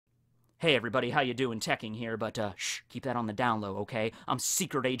Hey everybody, how you doing? Tekking here, but shh, keep that on the down low, okay? I'm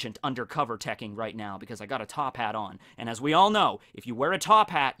secret agent undercover Tekking right now because I got a top hat on. And as we all know, if you wear a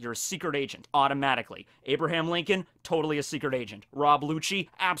top hat, you're a secret agent, automatically. Abraham Lincoln, totally a secret agent. Rob Lucci,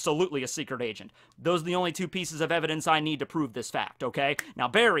 absolutely a secret agent. Those are the only two pieces of evidence I need to prove this fact, okay? Now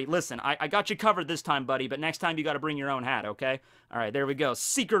Barry, listen, I got you covered this time, buddy, but next time you gotta bring your own hat, okay? Alright, there we go.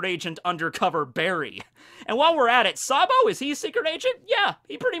 Secret agent undercover Barry. And while we're at it, Sabo, is he a secret agent? Yeah,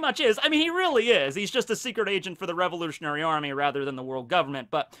 he pretty much is. I mean, he really is. He's just a secret agent for the Revolutionary Army rather than the world government,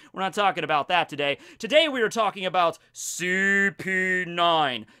 but we're not talking about that today. Today we are talking about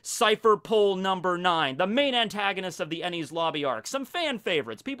CP9, Cypher Pole number 9, the main antagonist of the Enies Lobby arc. Some fan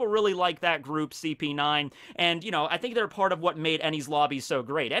favorites. People really like that group, CP9, and, you know, I think they're part of what made Enies Lobby so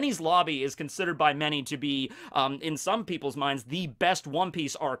great. Enies Lobby is considered by many to be, in some people's minds, the best One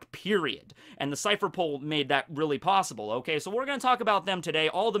Piece arc, period. And the Cypher Pole made that really possible, okay? So we're going to talk about them today,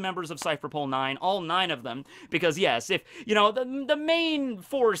 all the members of Cypher Pole 9, all 9 of them, because yes, if, you know, the main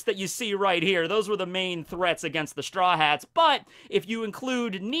force that you see right here, those were the main threats against the Straw Hats, but if you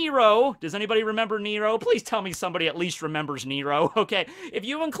include Nero, does anybody remember Nero? Please tell me somebody at least remembers Nero, okay? If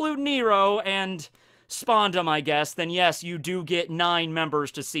you include Nero and Spondum, I guess, then yes, you do get 9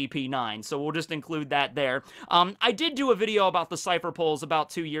 members to CP9, so we'll just include that there. I did do a video about the Cypher Poles about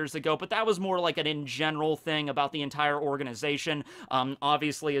 2 years ago, but that was more like an in general thing about the entire organization.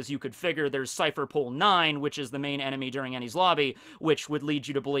 Obviously, as you could figure, there's Cypher Pole 9, which is the main enemy during Enies Lobby, which would lead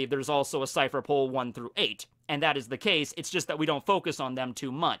you to believe there's also a Cypher Pole 1 through 8. And that is the case, it's just that we don't focus on them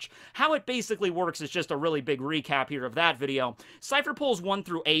too much. How it basically works is just a really big recap here of that video. Cypher Poles 1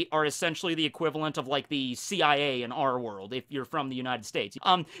 through 8 are essentially the equivalent of like the CIA in our world, if you're from the United States.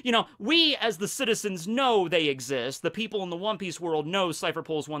 You know, we as the citizens know they exist, the people in the One Piece world know Cypher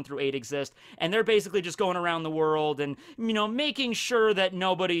Poles 1 through 8 exist, and they're basically just going around the world and, you know, making sure that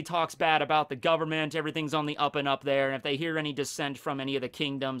nobody talks bad about the government, everything's on the up and up there, and if they hear any dissent from any of the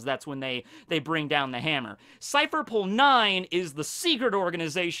kingdoms, that's when they bring down the hammer. Cypher Pole 9 is the secret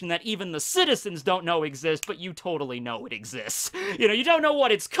organization that even the citizens don't know exists, but you totally know it exists. You know, you don't know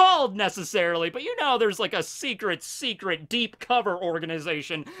what it's called necessarily, but you know there's like a secret, deep cover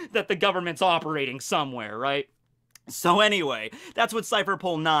organization that the government's operating somewhere, right? So anyway, that's what Cypher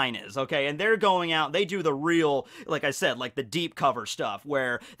Pole 9 is, okay? And they're going out, they do the real, like I said, like the deep cover stuff,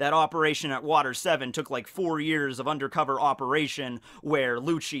 where that operation at Water 7 took like 4 years of undercover operation, where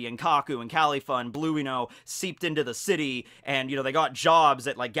Lucci and Kaku and Khalifa and Bluino seeped into the city, and, you know, they got jobs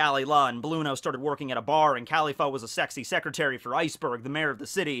at like Galila, and Bluino started working at a bar, and Khalifa was a sexy secretary for Iceberg, the mayor of the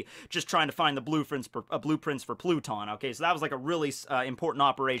city, just trying to find the blueprints for Pluton, okay? So that was like a really important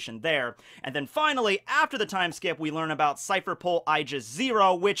operation there. And then finally, after the time skip, we learn about Cypher Pole Aegis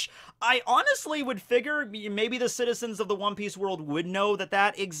 0, which I honestly would figure maybe the citizens of the One Piece world would know that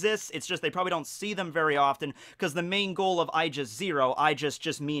that exists. It's just they probably don't see them very often, because the main goal of Aegis 0, Aegis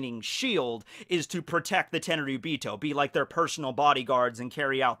just meaning shield, is to protect the Tenryubito, be like their personal bodyguards and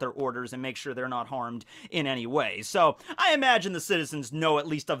carry out their orders and make sure they're not harmed in any way. So I imagine the citizens know at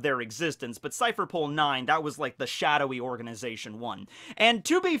least of their existence, but Cypher Pole 9, that was like the shadowy organization one. And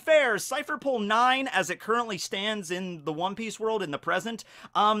to be fair, Cypher Pole 9, as it currently stands in the One Piece world in the present,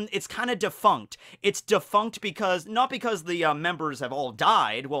 it's kind of defunct. It's defunct because, not because the members have all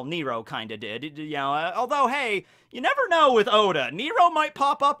died, well, Nero kind of did, you know, although, hey, you never know with Oda. Nero might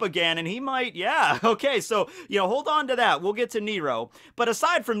pop up again, and he might, yeah, okay, so, you know, hold on to that. We'll get to Nero. But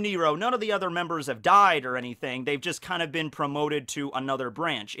aside from Nero, none of the other members have died or anything. They've just kind of been promoted to another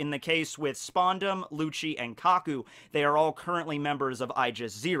branch. In the case with Spondum, Lucci, and Kaku, they are all currently members of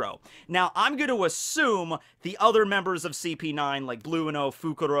Aegis 0. Now, I'm going to assume the other members of CP9, like Bluino,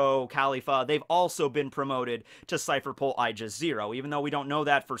 Fukuro, Khalifa, they've also been promoted to Cypher Pole Aegis 0. Even though we don't know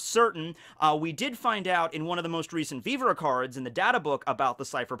that for certain, we did find out in one of the most recent Vivra cards in the data book about the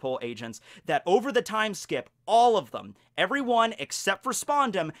Cypher Pole agents that over the time skip, all of them, everyone except for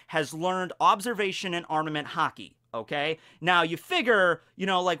Spondum, has learned observation and armament haki. Okay? Now, you figure, you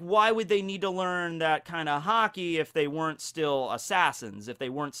know, like, why would they need to learn that kind of haki if they weren't still assassins, if they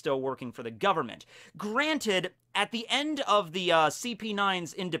weren't still working for the government? Granted, at the end of the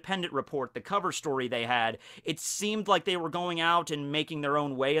CP9's independent report, the cover story they had, it seemed like they were going out and making their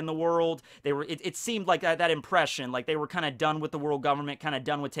own way in the world. They were, it seemed like that impression, like they were kind of done with the world government, kind of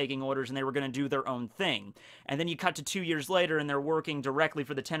done with taking orders, and they were going to do their own thing. And then you cut to 2 years later, and they're working directly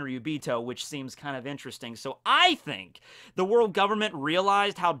for the Tenryubito, which seems kind of interesting. So I think the world government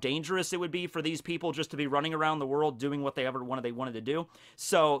realized how dangerous it would be for these people just to be running around the world doing what they wanted to do.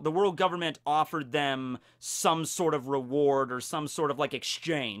 So the world government offered them some sort of reward or some sort of like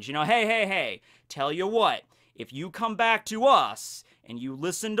exchange. You know, hey, tell you what, if you come back to us and you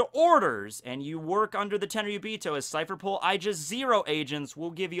listen to orders, and you work under the Tenryubito as CP-Aegis 0 agents,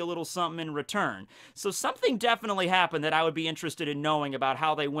 we'll give you a little something in return. So something definitely happened that I would be interested in knowing about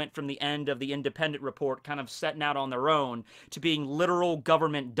how they went from the end of the independent report, kind of setting out on their own, to being literal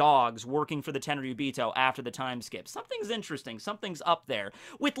government dogs working for the Tenryubito after the time skip. Something's interesting. Something's up there.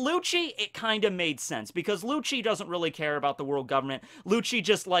 With Lucci, it kind of made sense, because Lucci doesn't really care about the world government. Lucci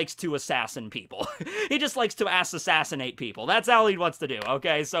just likes to assassin people. He just likes to assassinate people. That's all he wants to do,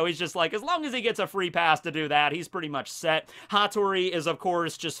 okay? So he's just like, as long as he gets a free pass to do that, he's pretty much set. Hattori is, of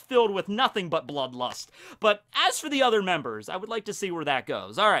course, just filled with nothing but bloodlust. But as for the other members, I would like to see where that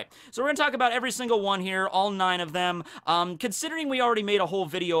goes. All right, so we're going to talk about every single one here, all 9 of them. Considering we already made a whole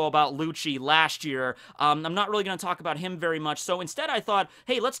video about Lucci last year, I'm not really going to talk about him very much, so instead I thought,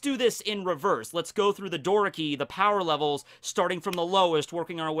 hey, let's do this in reverse. Let's go through the Doriki, the power levels, starting from the lowest,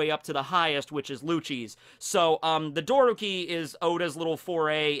 working our way up to the highest, which is Lucci's. So, the Doriki is Oda's little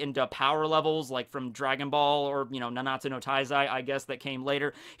foray into power levels, like from Dragon Ball, or, you know, Nanatsu no Taizai, I guess, that came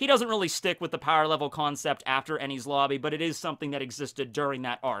later. He doesn't really stick with the power level concept after Enies Lobby, but it is something that existed during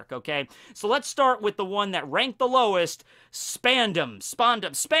that arc, okay? So let's start with the one that ranked the lowest, Spam!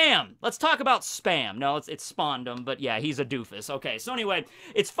 Let's talk about Spam. No, it's Spondum, but yeah, he's a doofus. Okay, so anyway,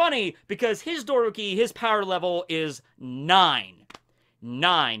 it's funny, because his Doriki, his power level is 9.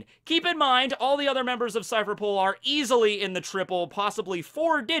 9. Keep in mind, all the other members of Cypherpole are easily in the triple, possibly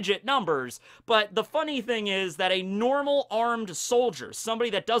 4-digit numbers, but the funny thing is that a normal armed soldier,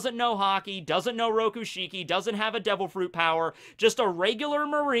 somebody that doesn't know hockey, doesn't know Rokushiki, doesn't have a devil fruit power, just a regular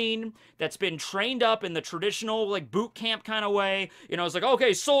Marine that's been trained up in the traditional, like, boot camp kind of way, you know, it's like,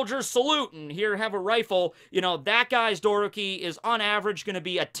 okay, soldiers, salute, and here, have a rifle, you know, that guy's Doriki is on average going to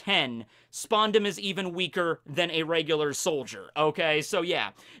be a 10. Spondum is even weaker than a regular soldier, okay? So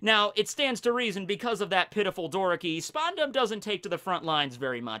yeah. Now, it stands to reason, because of that pitiful Doriki, Spondum doesn't take to the front lines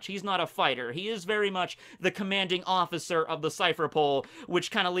very much. He's not a fighter. He is very much the commanding officer of the Cypherpole,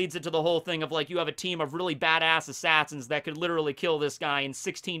 which kind of leads into the whole thing of, like, you have a team of really badass assassins that could literally kill this guy in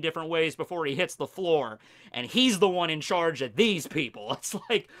 16 different ways before he hits the floor, and he's the one in charge of these people. It's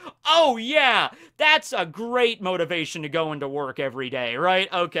like, oh yeah, that's a great motivation to go into work every day,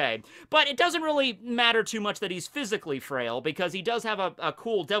 right? Okay. But it doesn't really matter too much that he's physically frail, because he does have a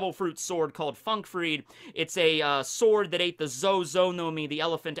cool devil fruit sword called Funkfried. It's a sword that ate the Zozonomi, the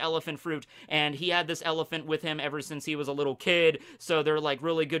elephant fruit, and he had this elephant with him ever since he was a little kid, so they're like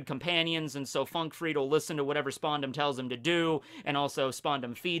really good companions, and so Funkfried will listen to whatever Spondum tells him to do, and also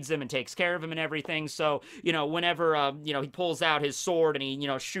Spondum feeds him and takes care of him and everything, so, you know, whenever, you know, he pulls out his sword and he, you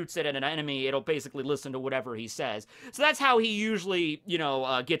know, shoots it at an enemy, it'll basically listen to whatever he says. So that's how he usually, you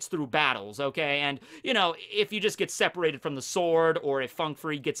know, gets through battles, okay? And, you know, if you just get separated from the sword, or if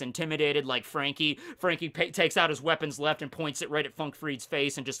Funkfried gets intimidated like Frankie takes out his weapons left and points it right at Funkfried's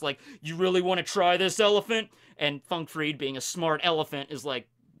face and just like, you really want to try this, elephant? And Funkfried, being a smart elephant, is like,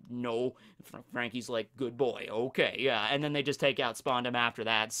 no. Frankie's like, good boy, okay, yeah, and then they just take out Spondum after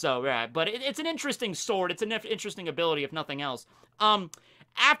that, so, yeah, but it's an interesting sword, it's an interesting ability, if nothing else.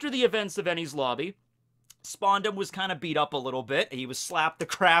 After the events of Enies Lobby, Spondum was kind of beat up a little bit. He was slapped the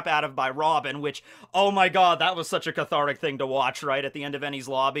crap out of by Robin, which, oh my god, that was such a cathartic thing to watch, right? At the end of Enies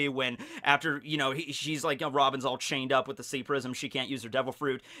Lobby, when after, you know, she's like, you know, Robin's all chained up with the sea prism, she can't use her devil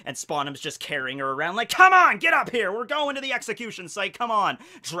fruit, and Spondum's just carrying her around like, come on, get up here, we're going to the execution site, come on.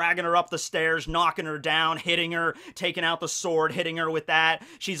 Dragging her up the stairs, knocking her down, hitting her, taking out the sword, hitting her with that.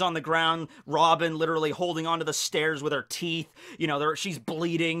 She's on the ground, Robin literally holding onto the stairs with her teeth, you know, she's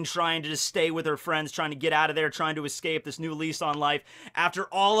bleeding, trying to just stay with her friends, trying to get out of there, trying to escape this new lease on life. After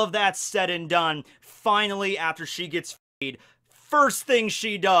all of that said and done, finally, after she gets freed, first thing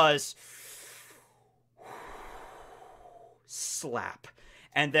she does, slap.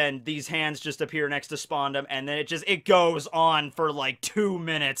 And then these hands just appear next to Spondum, and then it goes on for like 2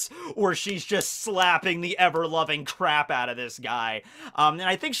 minutes, where she's just slapping the ever-loving crap out of this guy. And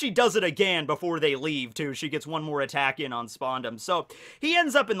I think she does it again before they leave, too. She gets one more attack in on Spondum. So, he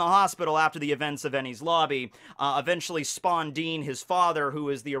ends up in the hospital after the events of Enies Lobby. Eventually, Spondine, his father, who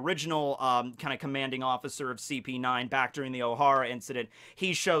is the original kind of commanding officer of CP9 back during the O'Hara incident,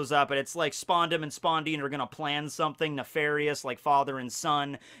 he shows up, and it's like Spondum and Spondine are gonna plan something nefarious, like father and son,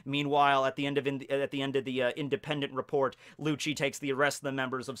 son. Meanwhile, at the end of the independent report, Lucci takes the rest of the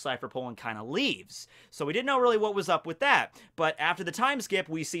members of Cypherpole and kind of leaves. So we didn't know really what was up with that. But after the time skip,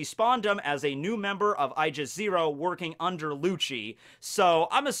 we see Spondum as a new member of Aegis Zero working under Lucci. So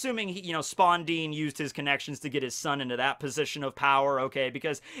I'm assuming Spondine used his connections to get his son into that position of power, okay?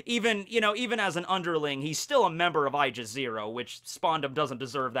 Because even as an underling, he's still a member of Aegis Zero, which Spondum doesn't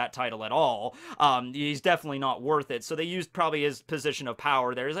deserve that title at all. He's definitely not worth it. So they used probably his position of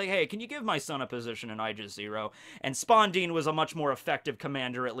power there. He's like, hey, can you give my son a position in Aegis Zero? And Spondine was a much more effective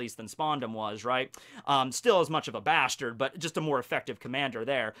commander, at least, than Spondum was, right? Still as much of a bastard, but just a more effective commander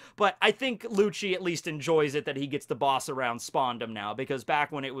there. But I think Lucci at least enjoys it that he gets to boss around Spondum now, because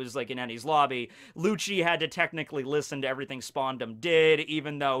back when it was like in Eni's lobby, Lucci had to technically listen to everything Spondum did,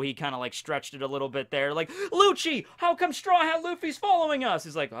 even though he kind of like stretched it a little bit there. Like, Lucci, how come Straw Hat Luffy's following us?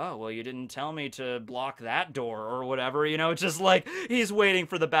 He's like, oh, well, you didn't tell me to block that door or whatever, it's just like he's waiting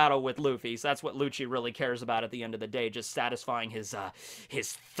for the battle with Luffy. So that's what Lucci really cares about at the end of the day, just satisfying his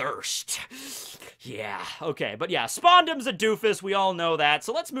thirst. Yeah, okay, but yeah, Spondum's a doofus, we all know that,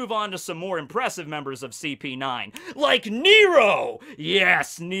 so let's move on to some more impressive members of CP9, like Nero!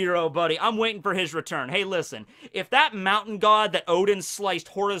 Yes, Nero, buddy, I'm waiting for his return. Hey, listen, if that mountain god that Odin sliced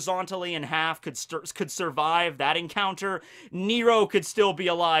horizontally in half could survive that encounter, Nero could still be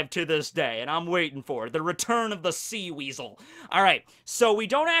alive to this day, and I'm waiting for it. The return of the sea weasel. Alright, so we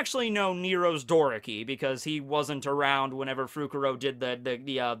don't actually know Nero's Doriki, because he wasn't around whenever Fukuro did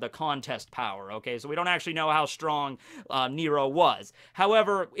the contest power, okay? So we don't actually know how strong Nero was.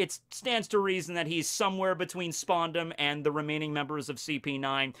 However, it stands to reason that he's somewhere between Spondum and the remaining members of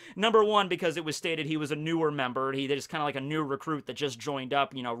CP9. Number one, because it was stated he was a newer member. He is kind of like a new recruit that just joined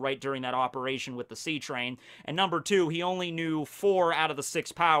up, right during that operation with the Sea Train. And number two, he only knew 4 out of the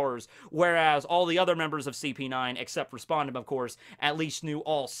 6 powers, whereas all the other members of CP9, except for Spondum, of course, at least knew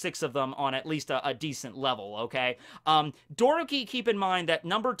all 6 of them on at least a decent level, okay? Doriki, keep in mind that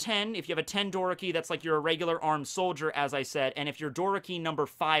number 10, if you have a 10 Doriki, that's like you're a regular armed soldier, as I said, and if you're Doriki number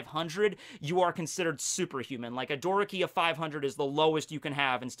 500, you are considered superhuman. Like, a Doriki of 500 is the lowest you can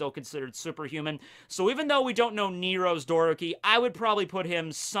have and still considered superhuman. So even though we don't know Nero's Doriki, I would probably put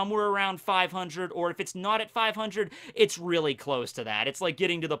him somewhere around 500, or if it's not at 500, it's really close to that. It's like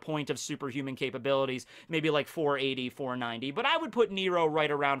getting to the point of superhuman capabilities, maybe like 480, 490, but I would put Nero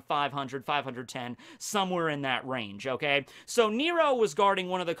right around 500, 510, somewhere in that range, okay? So Nero was guarding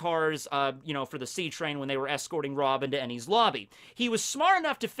one of the cars, for the Sea Train when they were escorting Rob into Eni's lobby. He was smart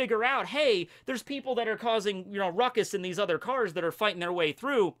enough to figure out, hey, there's people that are causing, ruckus in these other cars that are fighting their way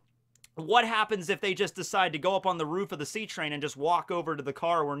through. What happens if they just decide to go up on the roof of the Sea Train and just walk over to the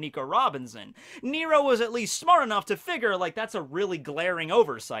car where Nico Robin's in? Nero was at least smart enough to figure, like, that's a really glaring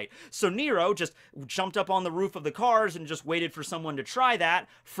oversight. So Nero just jumped up on the roof of the cars and just waited for someone to try that.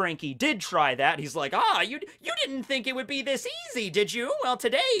 Frankie did try that. He's like, you didn't think it would be this easy, did you? Well,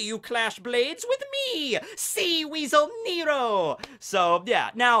 today you clash blades with me, Sea Weasel Nero! So,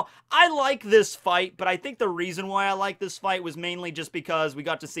 yeah. Now, I like this fight, but I think the reason why I like this fight was mainly just because we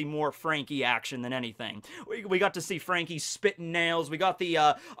got to see more Frankie action than anything. We got to see Frankie spitting nails. We got the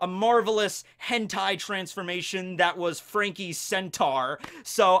a marvelous hentai transformation that was Frankie's centaur.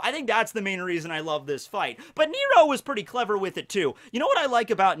 So I think that's the main reason I love this fight. But Nero was pretty clever with it too. You know what I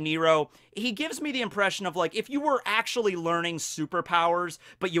like about Nero? He gives me the impression of, like, if you were actually learning superpowers,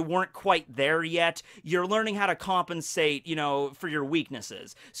 but you weren't quite there yet, you're learning how to compensate, for your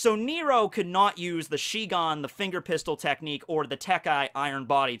weaknesses. So Nero could not use the Shigan, the finger pistol technique, or the Tekai iron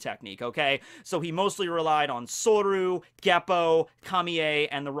body technique, okay? So he mostly relied on Soru, Geppo, Kamiye,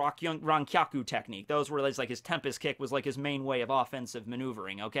 and the Rankyaku technique. Those were like his Tempest kick was like his main way of offensive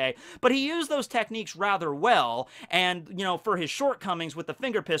maneuvering, okay? But he used those techniques rather well, and, for his shortcomings with the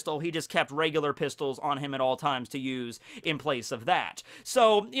finger pistol, he just kept regular pistols on him at all times to use in place of that.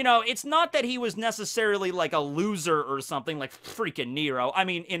 So, it's not that he was necessarily like a loser or something like freaking Nero. I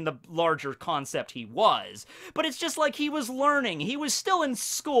mean, in the larger concept, he was. But it's just like he was learning. He was still in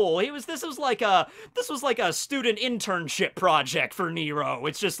school. This was like a student internship project for Nero.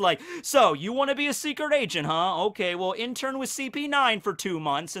 It's just like, so you want to be a secret agent, huh? Okay, well, intern with CP9 for 2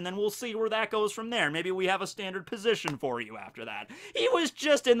 months, and then we'll see where that goes from there. Maybe we have a standard position for you after that. He was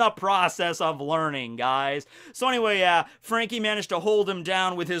just in the process of learning, guys. So anyway, yeah, Frankie managed to hold him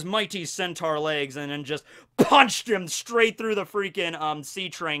down with his mighty centaur legs and then just punched him straight through the freaking Sea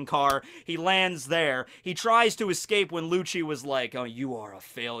Train car. He lands there. He tries to escape when Lucci was like, oh, you are a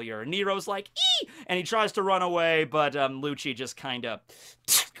failure. Nero's like, ee! And he tries to run away, but Lucci just kind of...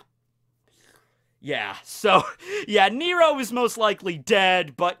 Yeah, so, yeah, Nero is most likely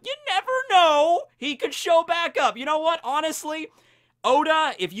dead, but you never know. He could show back up. You know what? Honestly,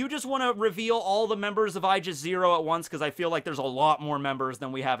 Oda, if you just want to reveal all the members of Aegis Zero at once, because I feel like there's a lot more members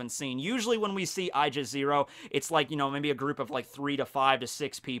than we haven't seen. Usually when we see Aegis Zero, it's like, you know, maybe a group of like 3 to 5 to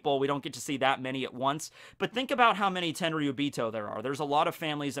 6 people. We don't get to see that many at once. But think about how many Tenryubito there are. There's a lot of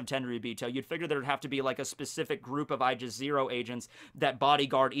families of Tenryubito. You'd figure there'd have to be like a specific group of Aegis Zero agents that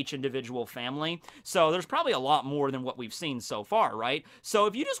bodyguard each individual family. So there's probably a lot more than what we've seen so far, right? So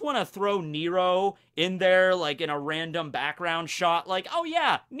if you just want to throw Nero in there, like in a random background shot, like, oh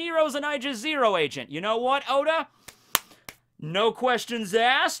yeah, Nero's an Aegis Zero agent. You know what, Oda? No questions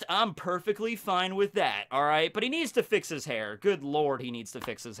asked. I'm perfectly fine with that, all right? But he needs to fix his hair. Good lord, he needs to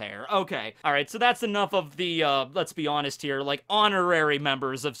fix his hair. Okay, all right, so that's enough of the, let's be honest here, like, honorary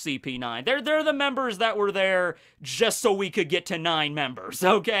members of CP9. They're the members that were there just so we could get to 9 members,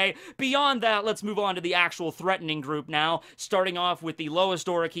 okay? Beyond that, let's move on to the actual threatening group now, starting off with the lowest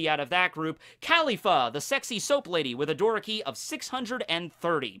Doriki out of that group, Khalifa, the sexy soap lady with a Doriki of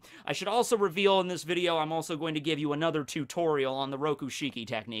 630. I should also reveal in this video, I'm also going to give you another tutorial on the Rokushiki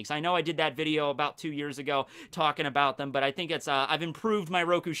techniques. I know I did that video about 2 years ago talking about them, but I think it's I've improved my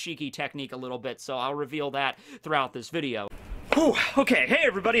Rokushiki technique a little bit, so I'll reveal that throughout this video. Whew, okay, hey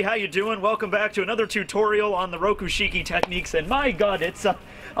everybody, how you doing? Welcome back to another tutorial on the Rokushiki techniques, and my god, it's a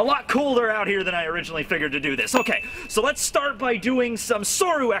lot cooler out here than I originally figured to do this. Okay, so let's start by doing some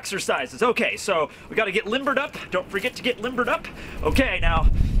Soru exercises. Okay, so we gotta get limbered up. Don't forget to get limbered up. Okay, now,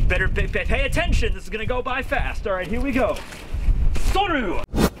 better pay attention. This is gonna go by fast. All right, here we go. Soru!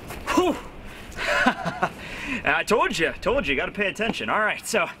 Whew. I told you, gotta pay attention. All right,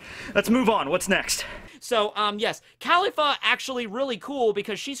 so let's move on. What's next? So, yes, Khalifa actually really cool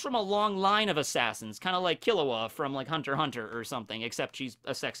because she's from a long line of assassins, kind of like Killua from, like, Hunter x Hunter or something, except she's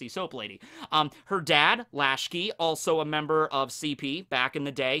a sexy soap lady. Her dad, Lashki, also a member of CP back in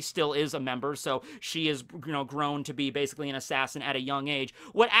the day, still is a member, so she is, you know, grown to be basically an assassin at a young age.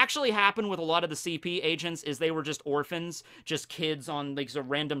 What actually happened with a lot of the CP agents is they were just orphans, just kids on, like, some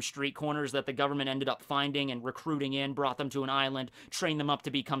random street corners that the government ended up finding and recruiting in, brought them to an island, trained them up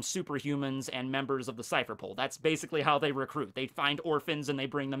to become superhumans and members of the Cypher Pole. That's basically how they recruit. They find orphans and they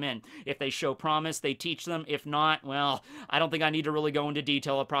bring them in. If they show promise, they teach them. If not, well, I don't think I need to really go into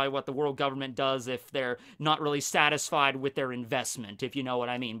detail of probably what the world government does if they're not really satisfied with their investment, if you know what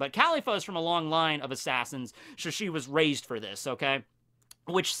I mean. But Khalifa is from a long line of assassins, so she was raised for this, okay?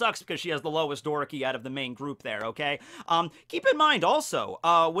 Which sucks because she has the lowest Doriki out of the main group there, okay? Keep in mind also,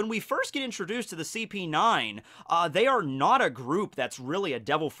 when we first get introduced to the CP9, they are not a group that's really a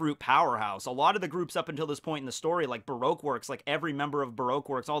Devil Fruit powerhouse. A lot of the groups up until this point in the story, like Baroque Works, like every member of Baroque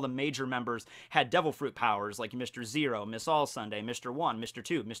Works, all the major members had Devil Fruit powers, like Mr. Zero, Miss All Sunday, Mr. 1, Mr.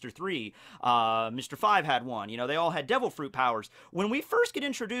 2, Mr. 3, Mr. 5 had one. You know, they all had Devil Fruit powers. When we first get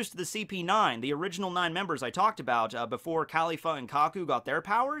introduced to the CP9, the original 9 members I talked about, before Khalifa and Kaku got their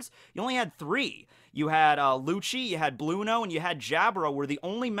powers, you only had 3. You had Lucci, you had Bluno, and you had Jabra were the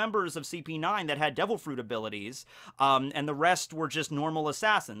only members of CP9 that had Devil Fruit abilities, and the rest were just normal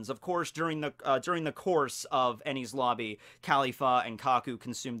assassins. Of course, during the course of Eni's Lobby, Khalifa and Kaku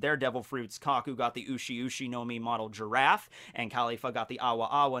consumed their Devil Fruits. Kaku got the Ushi Ushi no Mi model Giraffe, and Khalifa got the Awa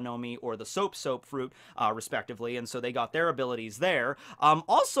Awa no Mi, or the Soap Soap Fruit, respectively, and so they got their abilities there.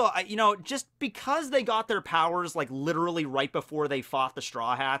 Also, you know, just because they got their powers, like, literally right before they fought the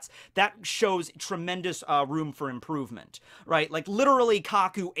Straw Hats, that shows tremendous room for improvement, right? Like, literally,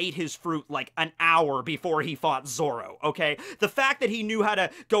 Kaku ate his fruit, like, an hour before he fought Zoro, okay? The fact that he knew how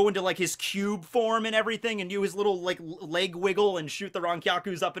to go into, like, his cube form and everything and do his little, like, leg wiggle and shoot the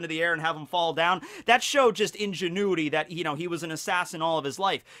Rankyakus up into the air and have them fall down, that showed just ingenuity that, you know, he was an assassin all of his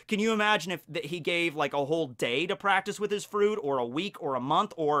life. Can you imagine if he gave, like, a whole day to practice with his fruit, or a week, or a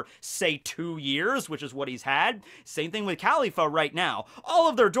month, or, say, 2 years, which is what he's had? Same thing with Khalifa right now. All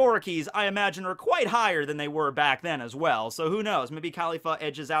of their Dorikis, I imagine, are quite higher than they were back then as well, so who knows? Maybe Khalifa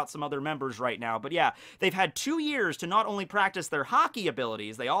edges out some other members right now, but yeah, they've had 2 years to not only practice their hockey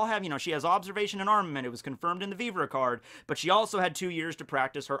abilities, they all have, you know, she has observation and armament, it was confirmed in the Vivre card, but she also had 2 years to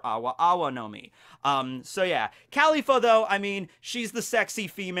practice her Awa Awa no Mi. So yeah, Khalifa though, I mean, she's the sexy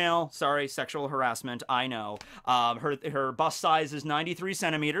female, sorry, sexual harassment, I know. Her bust size is 93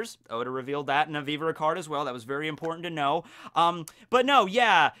 centimeters, Oda revealed that in a Vivre card as well, that was very important to know. But no,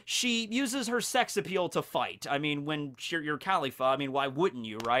 yeah, she uses her sex appeal to fight. I mean, when you're Khalifa, I mean, why wouldn't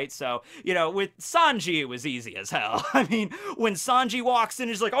you, right? So, you know, with Sanji, it was easy as hell. I mean, when Sanji walks in,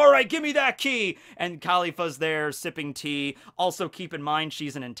 he's like, all right, give me that key. And Khalifa's there sipping tea. Also, keep in mind,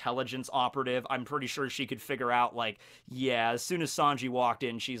 she's an intelligence operative. I'm pretty sure she could figure out, like, yeah, as soon as Sanji walked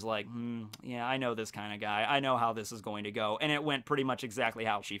in, she's like, yeah, I know this kind of guy. I know how this is going to go. And it went pretty much exactly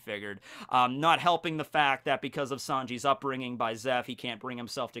how she figured. Not helping the fact that because of Sanji's upbringing by Zeph, He can't bring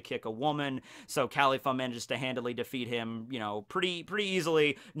himself to kick a woman, so Khalifa manages to handily defeat him, you know, pretty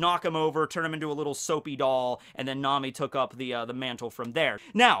easily, knock him over, turn him into a little soapy doll, and then Nami took up the mantle from there.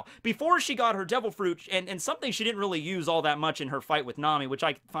 Now, before she got her devil fruit, and something she didn't really use all that much in her fight with Nami, which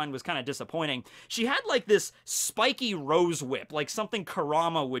I find was kind of disappointing, she had like this spiky rose whip, like something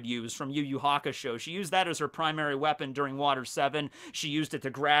Kurama would use from Yu Yu Hakusho. She used that as her primary weapon during Water 7. She used it to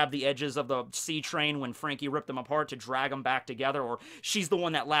grab the edges of the sea train when Frankie ripped them apart to drag them back together, or she's the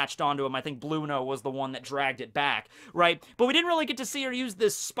one that latched onto him. I think Bluno was the one that dragged it back, right? But we didn't really get to see her use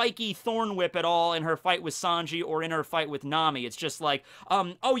this spiky thorn whip at all in her fight with Sanji or in her fight with Nami. It's just like,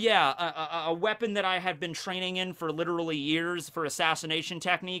 oh yeah, a weapon that I have been training in for literally years for assassination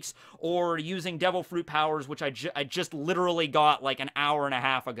techniques, or using devil fruit powers, which I just literally got like an hour and a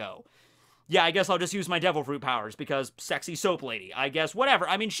half ago. Yeah, I guess I'll just use my devil fruit powers because sexy soap lady. I guess, whatever.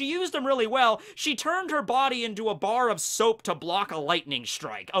 I mean, she used them really well. She turned her body into a bar of soap to block a lightning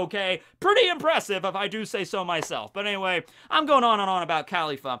strike, okay? Pretty impressive, if I do say so myself. But anyway, I'm going on and on about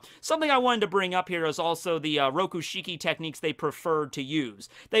Khalifa. Something I wanted to bring up here is also the Rokushiki techniques they preferred to use.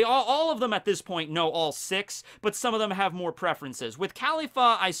 They all of them at this point know all 6, but some of them have more preferences. With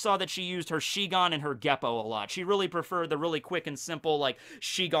Khalifa, I saw that she used her Shigan and her Geppo a lot. She really preferred the really quick and simple, like,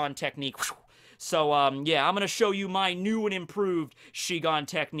 Shigan technique. So, yeah, I'm going to show you my new and improved Shigan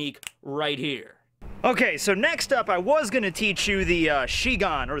technique right here. Okay, so next up, I was going to teach you the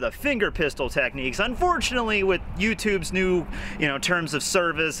Shigan, or the finger pistol techniques. Unfortunately, with YouTube's new, terms of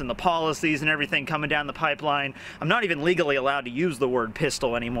service and the policies and everything coming down the pipeline, I'm not even legally allowed to use the word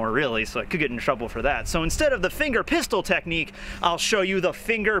pistol anymore, really, so I could get in trouble for that. So instead of the finger pistol technique, I'll show you the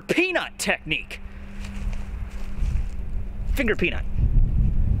finger peanut technique. Finger peanut.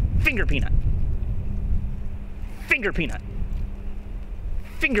 Finger peanut. Finger peanut.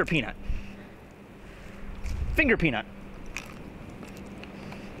 Finger peanut. Finger peanut.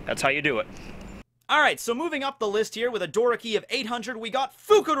 That's how you do it. Alright, so moving up the list here with a Doriki of 800, we got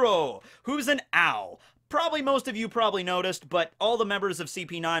Fukuro, who's an owl. Probably most of you probably noticed, but all the members of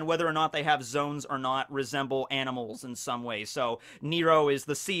CP9, whether or not they have zones or not, resemble animals in some way. So Nero is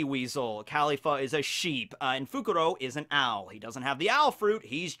the sea weasel, Khalifa is a sheep, and Fukuro is an owl. He doesn't have the owl fruit,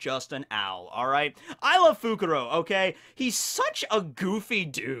 he's just an owl, alright? I love Fukuro, okay? He's such a goofy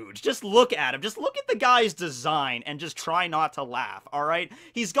dude. Just look at him. Just look at the guy's design and just try not to laugh, alright?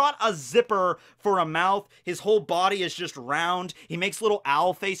 He's got a zipper for a mouth. His whole body is just round. He makes little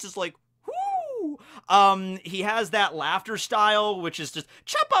owl faces like, he has that laughter style, which is just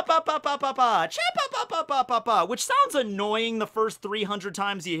cha-pa-pa-pa-pa-pa-pa, cha-pa-pa-pa-pa-pa-pa, which sounds annoying the first 300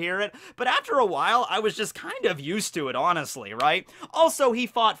 times you hear it, but after a while, I was just kind of used to it, honestly, right? Also, he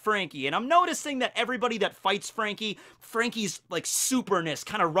fought Frankie, and I'm noticing that everybody that fights Frankie's, like, superness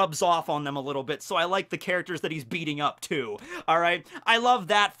kind of rubs off on them a little bit, so I like the characters that he's beating up, too, alright? I love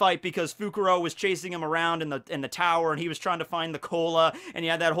that fight because Fukuro was chasing him around in the tower, and he was trying to find the cola, and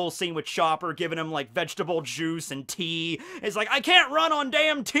you had that whole scene with Chopper giving him, like, vegetable juice and tea. It's like, I can't run on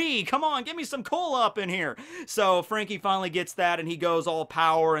damn tea. Come on, give me some cola up in here. So Frankie finally gets that, and he goes all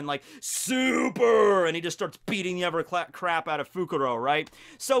power and like, super, and he just starts beating the ever crap out of Fukuro, right?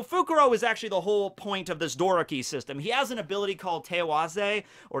 So Fukuro is actually the whole point of this Doriki system. He has an ability called Tewaze,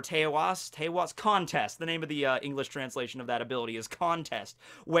 or Tewas Contest. The name of the English translation of that ability is Contest,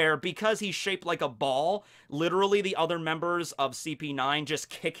 where because he's shaped like a ball, literally the other members of CP9 just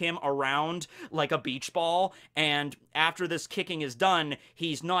kick him around like a beach ball, and after this kicking is done,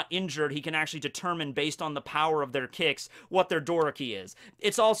 he's not injured. He can actually determine, based on the power of their kicks, what their Doriki is.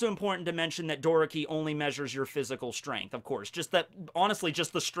 It's also important to mention that Doriki only measures your physical strength, of course. Just that, honestly,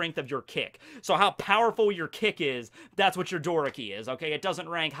 just the strength of your kick. So how powerful your kick is, that's what your Doriki is, okay? It doesn't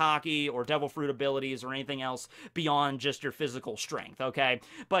rank hockey or devil fruit abilities or anything else beyond just your physical strength, okay?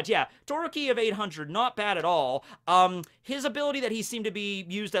 But yeah, Doriki of 800, not bad at all. His ability that he seemed to be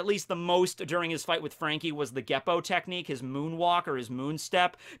used at least the most during his fight with Frankie was the Geppo technique, his moonwalk or his moon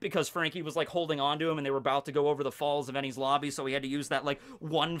step, because Frankie was like holding on to him and they were about to go over the falls of Enies Lobby, so he had to use that like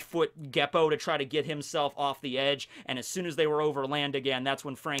 1 foot Geppo to try to get himself off the edge, and as soon as they were over land again, that's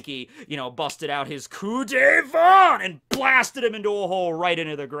when Frankie, busted out his coup de vent and blasted him into a hole right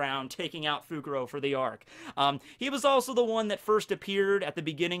into the ground, taking out Fukuro for the arc. He was also the one that first appeared at the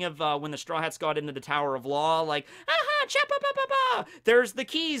beginning of when the Straw Hats got into the Tower of Law, like, aha, cha-pa-pa-pa-pa, there's the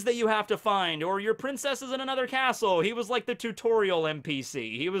keys that you have to find, or your princess is in another castle. He was like the tutorial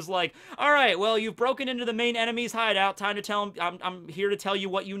NPC. He was like, alright, well, you've broken into the main enemy's hideout, time to tell him, I'm here to tell you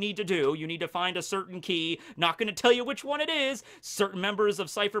what you need to do. You need to find a certain key, not gonna tell you which one it is. Certain members of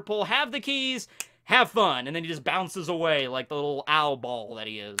Cypher Pole have the keys. have fun, and then he just bounces away like the little owl ball that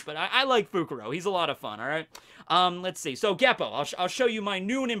he is. But I like Fukuro. He's a lot of fun, all right? Let's see. So, Geppo. I'll show you my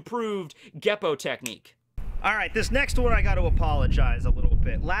new and improved Geppo technique. All right, this next one I got to apologize a little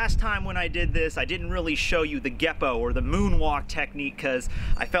bit. Last time when I did this, I didn't really show you the Geppo or the moonwalk technique because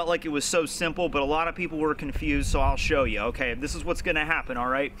I felt like it was so simple, but a lot of people were confused, so I'll show you. Okay, this is what's gonna happen, all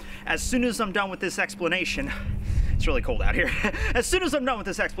right? As soon as I'm done with this explanation, it's really cold out here. As soon as I'm done with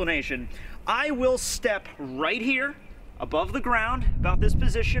this explanation, I will step right here above the ground, about this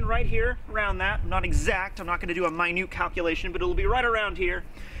position right here, around that. Not exact, I'm not gonna do a minute calculation, but it'll be right around here,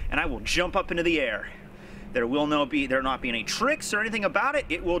 and I will jump up into the air. There will not be any tricks or anything about it.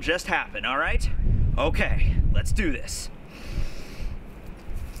 It will just happen, all right? Okay, let's do this.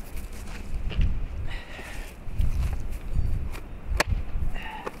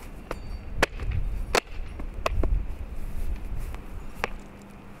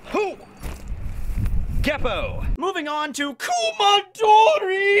 Hoo! Geppo. Moving on to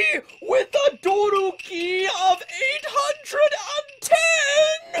Kumadori with a Doruki of 810!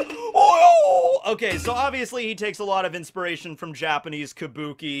 Oh! Okay, so obviously he takes a lot of inspiration from Japanese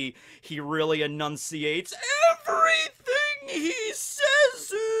kabuki. He really enunciates everything he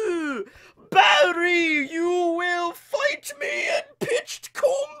says. Barry, you will fight me in pitched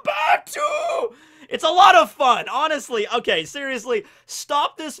combat! It's a lot of fun, honestly. Okay, seriously,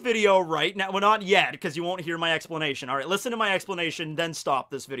 stop this video right now. Well, not yet, because you won't hear my explanation. All right, listen to my explanation, then stop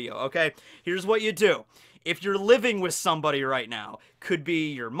this video, okay? Here's what you do. If you're living with somebody right now, could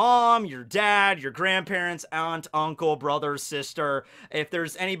be your mom, your dad, your grandparents, aunt, uncle, brother, sister. If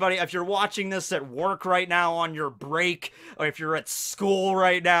there's anybody, if you're watching this at work right now on your break, or if you're at school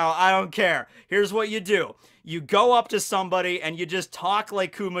right now, I don't care. Here's what you do. You go up to somebody and you just talk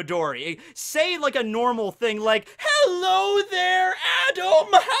like Kumadori. Say like a normal thing like, "Hello there,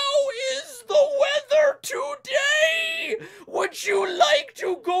 Adam. How is the weather today? Would you like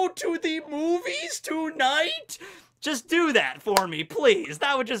to go to the movies tonight?" Just do that for me, please.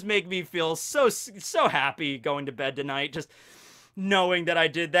 That would just make me feel so happy going to bed tonight. Just knowing that I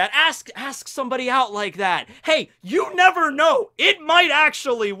did that. Ask somebody out like that. Hey, you never know. It might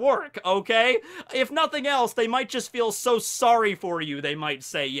actually work, okay? If nothing else, they might just feel so sorry for you, they might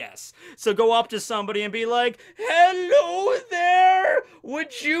say yes. So go up to somebody and be like, "Hello there!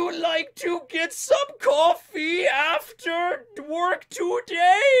 Would you like to get some coffee after work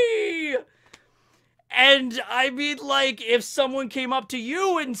today?" And I mean, like, if someone came up to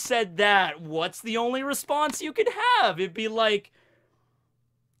you and said that, what's the only response you could have? It'd be like,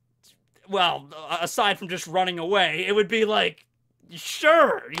 well, aside from just running away, it would be like,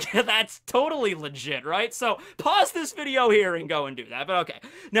 sure, yeah, that's totally legit, right? So pause this video here and go and do that, but okay.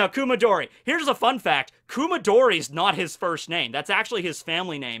 Now, Kumadori. Here's a fun fact. Kumadori's not his first name. That's actually his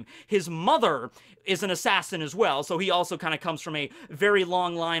family name. His mother is an assassin as well, so he also kind of comes from a very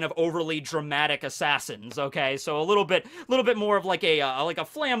long line of overly dramatic assassins, okay? So a little bit more of like a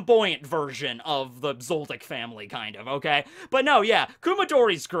flamboyant version of the Zoldyck family, kind of, okay? But no, yeah,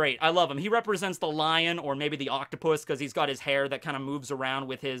 Kumadori's great. I love him. He represents the lion, or maybe the octopus, because he's got his hair that kind of moves around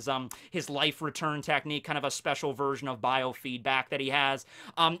with his life return technique, kind of a special version of biofeedback that he has.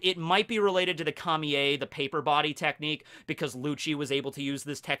 It might be related to the Kamiye, the paper body technique, because Lucci was able to use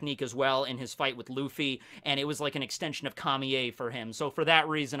this technique as well in his fight with Luffy, and it was like an extension of Kamiye for him. So for that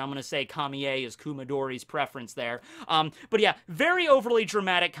reason, I'm going to say Kamiye is Kumadori's preference there. But yeah, very overly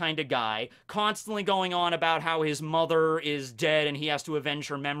dramatic kind of guy, constantly going on about how his mother is dead and he has to avenge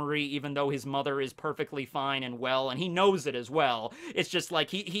her memory, even though his mother is perfectly fine and well, and he knows it as well. It's just like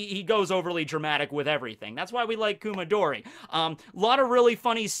he goes overly dramatic with everything. That's why we like Kumadori. A lot of really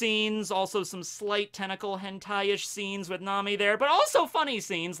funny scenes, also some slight tentacle hentai-ish scenes with Nami there, but also funny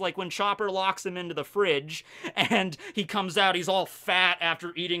scenes like when Chopper locks him into the fridge and he comes out, he's all fat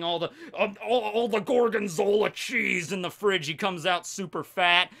after eating all the gorgonzola cheese in the fridge. He comes out super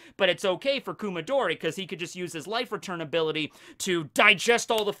fat, but it's okay for Kumadori because he could just use his life return ability to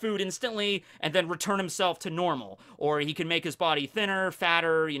digest all the food instantly and then return himself to normal. Or he can make his body thinner,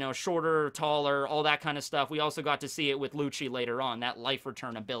 fatter, you know, shorter, taller, all that kind of stuff. We also got to see it with Lucci later on, that life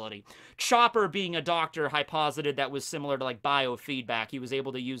return ability. Chopper, being a doctor, hyposited that was similar to like biofeedback. He was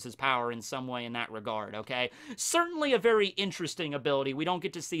able to use his power in some way in that regard, okay? Certainly a very interesting ability. We don't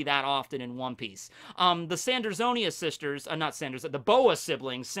get to see that often in One Piece. The Sandersonia sisters, the Boa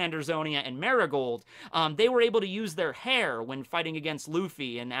siblings, Sandersonia and Marigold, they were able to use their hair when fighting against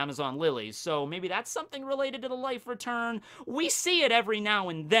Luffy and Amazon Lilies, so maybe that's something related to the life return. We see it every now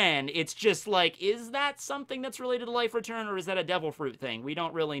and then. It's just like, is that something that's related to life return, or is that a devil fruit thing? We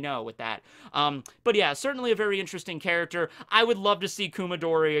don't really know with that. But yeah, certainly a very interesting character. I would love to see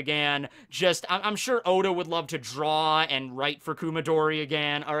Kumadori again. I'm sure Oda would love to draw and write for Kumadori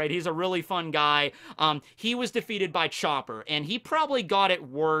again. All right, he's a really fun guy. He was defeated by Chopper, and he probably got it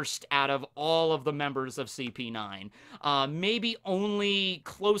worst out of all of the members of CP9. Maybe only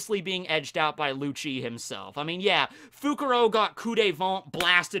closely being edged out by Lucci himself. I mean, yeah, Fukuro got coup de vent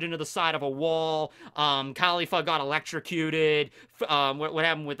blasted into the side of a wall. Khalifa got electrocuted. What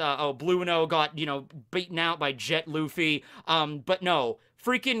happened with, Blue No got, beaten out by Jet Luffy. But no,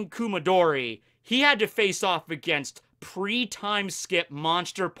 freaking Kumadori, he had to face off against pre-time skip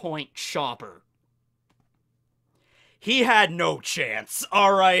Monster Point Chopper. He had no chance,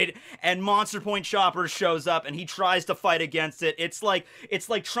 all right? And Monster Point Chopper shows up and he tries to fight against it. It's like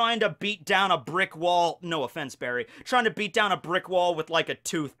trying to beat down a brick wall. No offense, Barry. Trying to beat down a brick wall with like a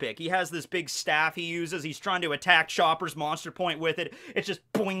toothpick. He has this big staff he uses. He's trying to attack Chopper's Monster Point with it. It's just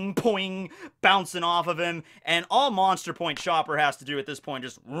boing, boing, bouncing off of him. And all Monster Point Chopper has to do at this point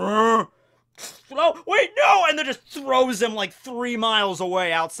is... Oh, wait, no! And then just throws him like 3 miles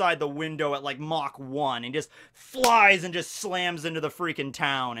away outside the window at like Mach 1 and just flies and just slams into the freaking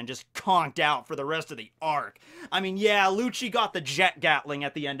town and just conked out for the rest of the arc. I mean, yeah, Lucci got the jet gatling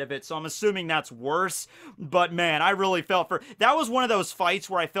at the end of it, so I'm assuming that's worse. But man, I really felt for... That was one of those fights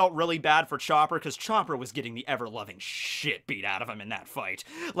where I felt really bad for Chopper because Chopper was getting the ever-loving shit beat out of him in that fight.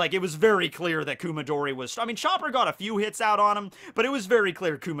 Like, it was very clear that Kumadori was... I mean, Chopper got a few hits out on him, but it was very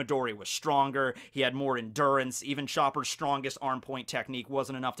clear Kumadori was stronger. He had more endurance. Even Chopper's strongest arm point technique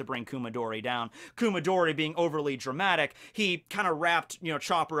wasn't enough to bring Kumadori down. Kumadori, being overly dramatic, he kind of wrapped,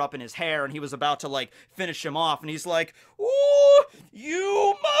 Chopper up in his hair, and he was about to, like, finish him off, and he's like, "Ooh,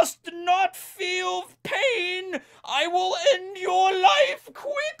 you must not feel pain. I will end your life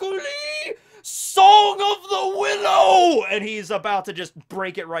quickly. Song of the Willow!" And he's about to just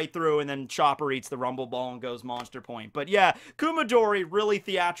break it right through, and then Chopper eats the Rumble Ball and goes Monster Point. But yeah, Kumadori, really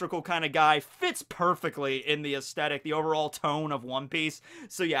theatrical kind of guy, fits perfectly in the aesthetic, the overall tone of One Piece.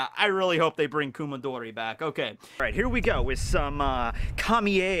 So yeah, I really hope they bring Kumadori back. Okay. All right, here we go with some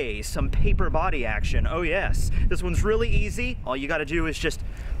Kamiye, some paper body action. Oh yes, this one's really easy. All you gotta do is just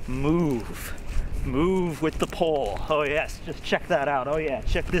move. Move with the pole. Oh yes, just check that out. Oh yeah,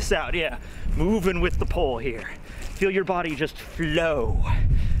 check this out. Yeah, moving with the pole here. Feel your body just flow.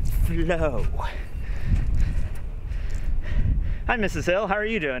 Flow. Hi, Mrs. Hill. How are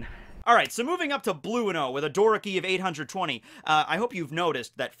you doing? Alright, so moving up to Blue No with a Doriki of 820. I hope you've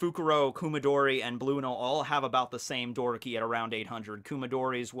noticed that Fukuro, Kumadori, and Blue No all have about the same Doriki at around 800.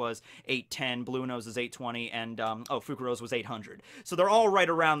 Kumadori's was 810, Blue No's is 820, and, Fukuro's was 800. So they're all right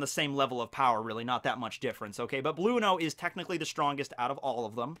around the same level of power, really, not that much difference, okay? But Blue No is technically the strongest out of all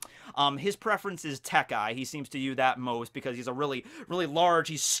of them. His preference is Tekkai. He seems to use that most because he's a really, really large,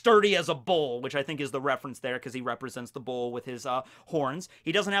 he's sturdy as a bull, which I think is the reference there because he represents the bull with his horns.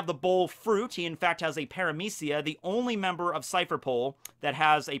 He doesn't have the bull fruit. He in fact has a paramecia, the only member of Cypher Pole that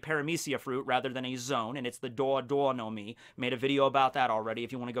has a paramecia fruit rather than a zone, and it's the Doa Doa no Mi. Made a video about that already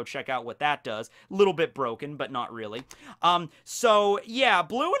if you want to go check out what that does. A little bit broken, but not really. So yeah,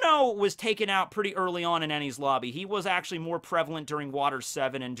 Blue No was taken out pretty early on in Enies Lobby. He was actually more prevalent during Water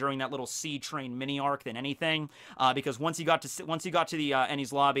 7 and during that little Sea Train mini arc than anything, because once he got to the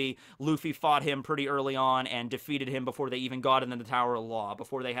Enies Lobby, Luffy fought him pretty early on and defeated him before they even got into the Tower of Law,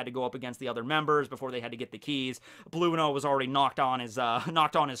 before they had to go up against the other members, before they had to get the keys. Blue No was already knocked on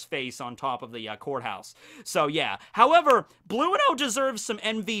his face on top of the courthouse. So yeah. However, Blue No deserves some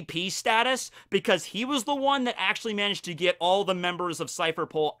MVP status because he was the one that actually managed to get all the members of Cypher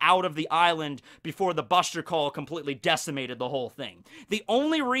Pole out of the island before the Buster Call completely decimated the whole thing. The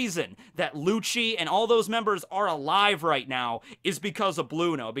only reason that Lucci and all those members are alive right now is because of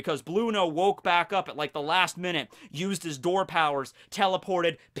Blue No, because Blue No woke back up at like the last minute, used his door powers,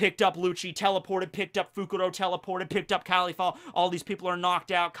 teleported, picked up Lucci, teleported, picked up Fukuro, teleported, picked up Khalifa. All these people are knocked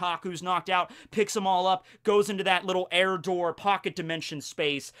out. Kaku's knocked out, picks them all up, goes into that little air door pocket dimension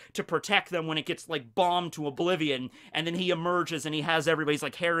space to protect them when it gets like bombed to oblivion, and then he emerges and he has everybody's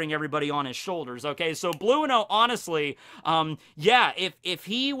like carrying everybody on his shoulders. Okay, so Blue No, honestly, yeah, if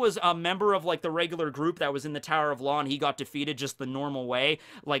he was a member of like the regular group that was in the Tower of Law and he got defeated just the normal way,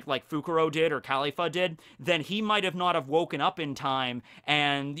 like Fukuro did or Khalifa did, then he might have not have woken up in time,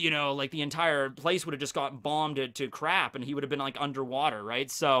 and you know, like the entire place would have just got bombed to crap, and he would have been like underwater, right?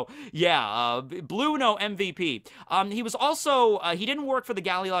 So yeah, Blue Uno MVP. He was also he didn't work for the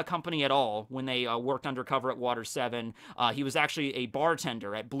Galila company at all when they worked undercover at Water 7. He was actually a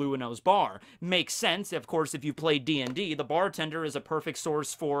bartender at Blue Uno's bar. Makes sense, of course, if you played D&D. The bartender is a perfect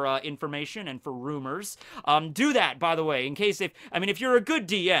source for information and for rumors. Do that, by the way, in case if you're a good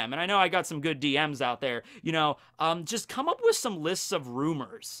DM, and I know I got some good DMs out there, you know, just come up with some lists of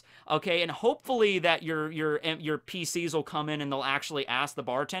rumors, okay? And hopefully that your PCs will come in and they'll actually ask the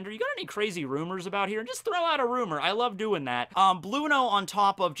bartender, you got any crazy rumors about here? And just throw out a rumor. I love doing that. Blue Uno, on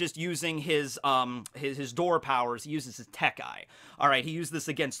top of just using his door powers, he uses his Tech Eye. All right, he used this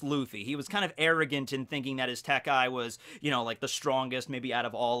against Luffy. He was kind of arrogant in thinking that his Tech Eye was, you know, like the strongest maybe out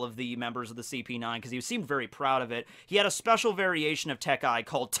of all of the members of the CP9, because he seemed very proud of it. He had a special variation of Tech Eye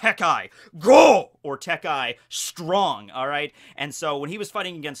called Tech Eye Go! Or Tech Eye Strong, all right? And so when he was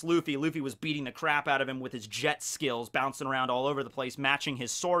fighting against Luffy, Luffy was beating the crap out of him with his jet skills, bouncing around all over the place, matching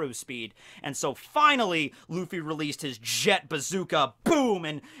his Soru speed. And so finally, Luffy released his jet bazooka, boom,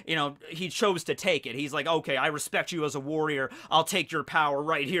 and, you know, he chose to take it. He's like, okay, I respect you as a warrior. I'll take your power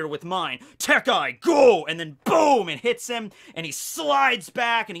right here with mine. Tech Eye, go! And then boom, it hits him, and he slides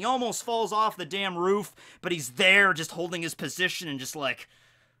back, and he almost falls off the damn roof, but he's there just holding his position and just like,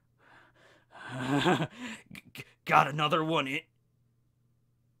 got another one in.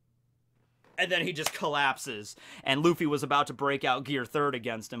 And then he just collapses, and Luffy was about to break out Gear 3rd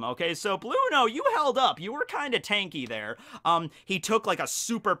against him, okay? So, Blue Uno, you held up. You were kind of tanky there. He took, like, a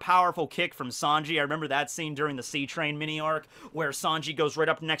super powerful kick from Sanji. I remember that scene during the Sea Train mini-arc, where Sanji goes right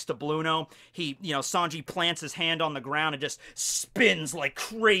up next to Blue Uno. Sanji plants his hand on the ground and just spins like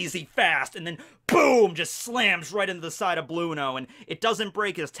crazy fast, and then boom, just slams right into the side of Blue Uno, and it doesn't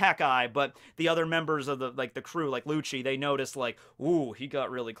break his Tech Eye, but the other members of the crew, like Lucci, they noticed, like, ooh, he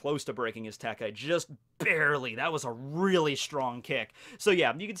got really close to breaking his Tech Eye, just barely. That was a really strong kick. So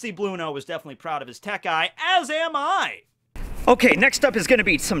yeah, you can see Blue Uno was definitely proud of his Tech Eye, as am I. Okay, next up is going to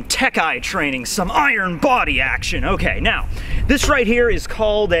be some Tech Eye training, some iron body action. Okay, now, this right here is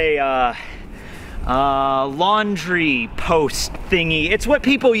called a, laundry post thingy. It's what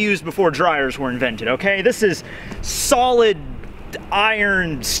people used before dryers were invented, okay? This is solid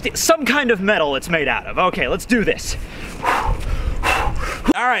iron, some kind of metal it's made out of. Okay, let's do this.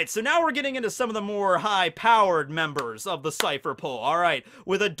 Alright, so now we're getting into some of the more high-powered members of the Cypher Pull. Alright,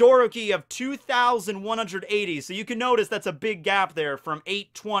 with a Doroki of 2,180, so you can notice that's a big gap there from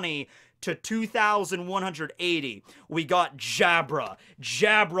 820 to 2,180. We got Jabra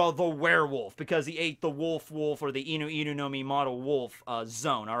the werewolf, because he ate the wolf or the Inu Inu no Mi model wolf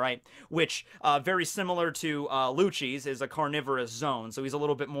zone, alright? Which, very similar to Lucci's, is a carnivorous zone, so he's a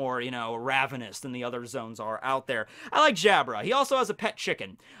little bit more, you know, ravenous than the other zones are out there. I like Jabra. He also has a pet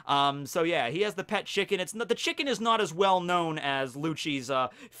chicken. So yeah, he has the pet chicken. The chicken is not as well known as Lucci's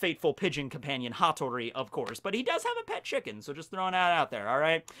fateful pigeon companion, Hattori, of course, but he does have a pet chicken, so just throwing that out there,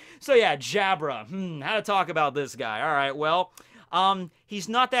 alright? So yeah, Jabra. How to talk about this guy. Alright, well, he's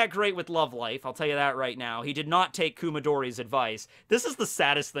not that great with love life, I'll tell you that right now. He did not take Kumadori's advice. This is the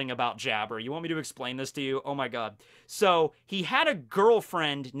saddest thing about Jabra. You want me to explain this to you? Oh my god. So, he had a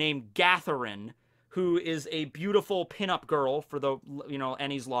girlfriend named Gatharin, who is a beautiful pinup girl for the, you know,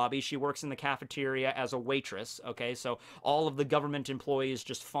 Enies lobby. She works in the cafeteria as a waitress, okay? So all of the government employees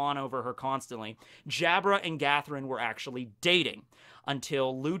just fawn over her constantly. Jabra and Gatharin were actually dating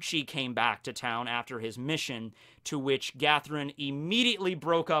until Lucci came back to town after his mission, to which Gatharin immediately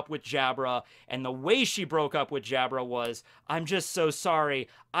broke up with Jabra, and the way she broke up with Jabra was, I'm just so sorry,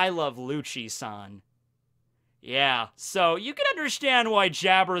 I love Lucci-san. Yeah, so you can understand why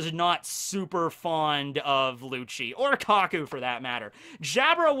Jabra is not super fond of Lucci, or Kaku for that matter.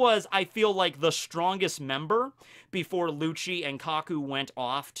 Jabra was, I feel like, the strongest member before Lucci and Kaku went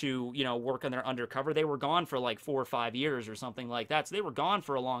off to, you know, work on their undercover. They were gone for like 4 or 5 years or something like that, so they were gone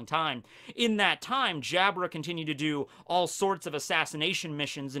for a long time. In that time, Jabra continued to do all sorts of assassination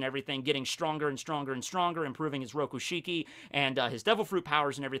missions and everything, getting stronger and stronger and stronger, improving his Rokushiki and his Devil Fruit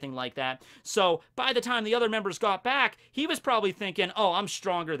powers and everything like that. So, by the time the other members got back, he was probably thinking, oh, I'm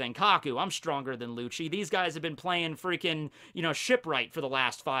stronger than Kaku, I'm stronger than Lucci. These guys have been playing freaking, you know, Shipwright for the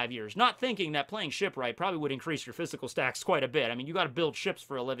last 5 years. Not thinking that playing Shipwright probably would increase your physical stacks quite a bit. I mean, you got to build ships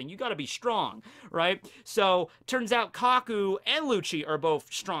for a living. You got to be strong, right? So, turns out Kaku and Lucci are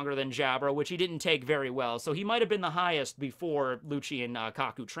both stronger than Jabra, which he didn't take very well. So, he might have been the highest before Lucci and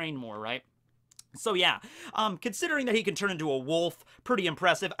Kaku trained more, right? So yeah, considering that he can turn into a wolf, pretty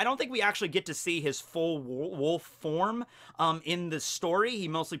impressive. I don't think we actually get to see his full wolf form in the story. He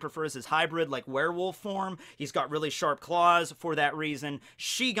mostly prefers his hybrid, like werewolf form. He's got really sharp claws for that reason.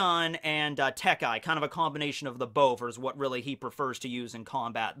 Shigan and Tekkai, kind of a combination of the both, is what really he prefers to use in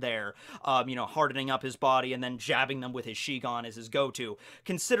combat there. You know, hardening up his body and then jabbing them with his Shigan is his go-to.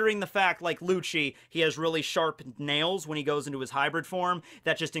 Considering the fact, like Lucci, he has really sharp nails when he goes into his hybrid form,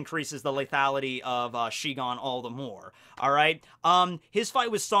 that just increases the lethality of Shigan all the more. All right. His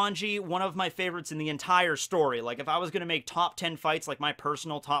fight with Sanji, one of my favorites in the entire story. Like, if I was going to make top 10 fights, like my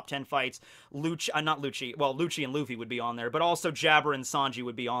personal top 10 fights, Lucci and Luffy would be on there, but also Jabra and Sanji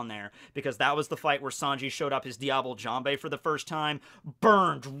would be on there, because that was the fight where Sanji showed up his Diablo Jambe for the first time,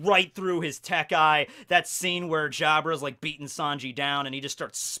 burned right through his Tekkai. That scene where Jabra's like beating Sanji down and he just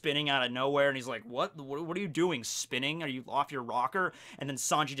starts spinning out of nowhere, and he's like, what are you doing, spinning? Are you off your rocker? And then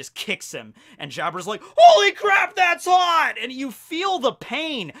Sanji just kicks him, and Jabra's like, holy crap, that's hot! And you feel the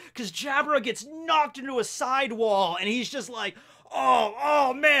pain, because Jabra gets knocked into a sidewall, and he's just like,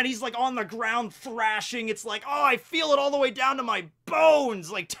 oh man, he's like on the ground thrashing. It's like, oh, I feel it all the way down to my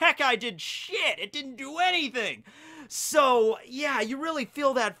bones. Like, Tekkai did shit. It didn't do anything. So, yeah, you really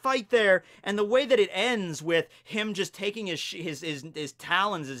feel that fight there, and the way that it ends with him just taking his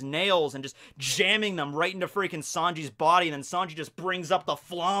talons, his nails, and just jamming them right into freaking Sanji's body, and then Sanji just brings up the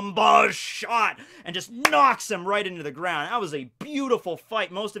flamba shot and just knocks him right into the ground. That was a beautiful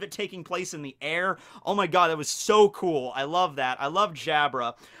fight, most of it taking place in the air. Oh my god, that was so cool. I love that. I love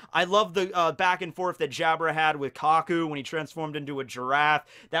Jabra. I love the back and forth that Jabra had with Kaku when he transformed into a giraffe.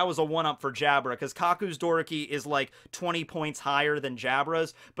 That was a one-up for Jabra, because Kaku's Doriki is like 20 points higher than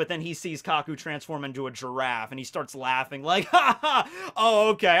Jabra's, but then he sees Kaku transform into a giraffe, and he starts laughing like, ha ha,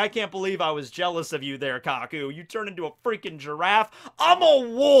 oh, okay, I can't believe I was jealous of you there, Kaku. You turned into a freaking giraffe? I'm a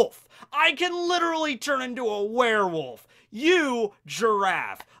wolf! I can literally turn into a werewolf. You,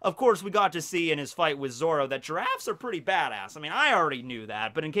 giraffe. Of course, we got to see in his fight with Zoro that giraffes are pretty badass. I mean, I already knew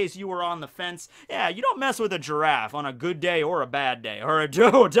that, but in case you were on the fence, yeah, you don't mess with a giraffe on a good day or a bad day. Or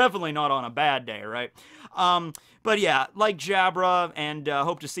definitely not on a bad day, right? But yeah, like Jabra, and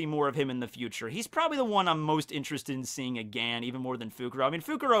hope to see more of him in the future. He's probably the one I'm most interested in seeing again, even more than Fukuro. I mean,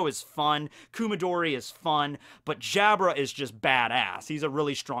 Fukuro is fun, Kumadori is fun, but Jabra is just badass. He's a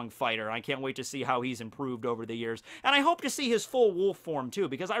really strong fighter, and I can't wait to see how he's improved over the years. And I hope to see his full wolf form, too,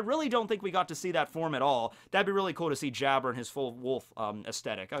 because I really don't think we got to see that form at all. That'd be really cool to see Jabra in his full wolf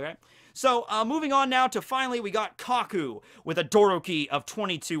aesthetic, okay? So, moving on now to finally, we got Kaku with a Doroki of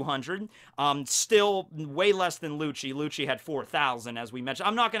 2200. Still way less than Lucci. Lucci had 4,000, as we mentioned.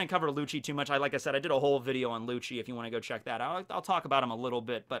 I'm not going to cover Lucci too much. Like I said, I did a whole video on Lucci if you want to go check that out. I'll talk about him a little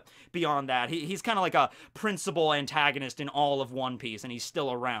bit, but beyond that, he's kind of like a principal antagonist in all of One Piece, and he's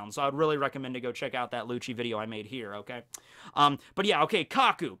still around. So I'd really recommend to go check out that Lucci video I made here, okay? But yeah, okay,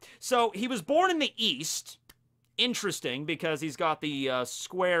 Kaku. So he was born in the East. Interesting, because he's got the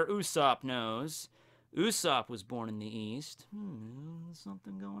square Usopp nose. Usopp was born in the East.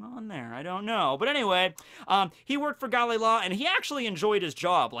 Something going on there. I don't know. But anyway, he worked for Galila, and he actually enjoyed his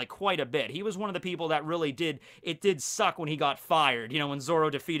job, like, quite a bit. He was one of the people that really it did suck when he got fired. You know, when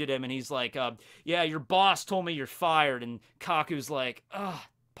Zoro defeated him, and he's like, yeah, your boss told me you're fired. And Kaku's like,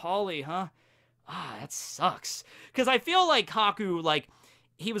 Polly, huh? That sucks. Because I feel like Kaku, like,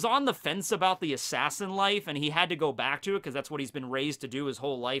 he was on the fence about the assassin life, and he had to go back to it because that's what he's been raised to do his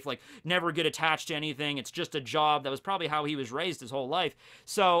whole life. Like, never get attached to anything. It's just a job. That was probably how he was raised his whole life.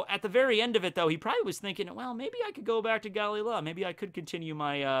 So at the very end of it, though, he probably was thinking, well, maybe I could go back to Galila. Maybe I could continue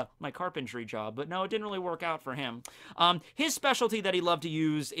my my carpentry job. But no, it didn't really work out for him. His specialty that he loved to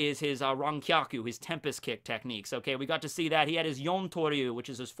use is his Rankyaku, his Tempest Kick techniques. Okay, we got to see that. He had his Yontoryu, which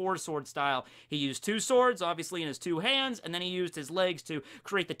is his 4-sword style. He used 2 swords, obviously, in his 2 hands, and then he used his legs to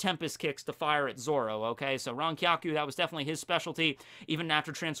create the Tempest Kicks to fire at Zoro, okay? So Rankyaku, that was definitely his specialty. Even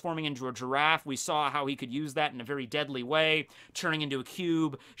after transforming into a giraffe, we saw how he could use that in a very deadly way, turning into a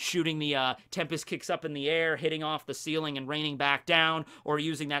cube, shooting the Tempest Kicks up in the air, hitting off the ceiling and raining back down, or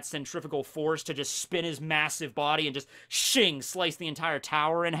using that centrifugal force to just spin his massive body and just shing, slice the entire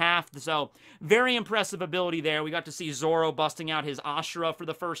tower in half. So, very impressive ability there. We got to see Zoro busting out his Ashura for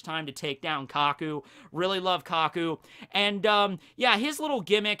the first time to take down Kaku. Really love Kaku. And, yeah, his little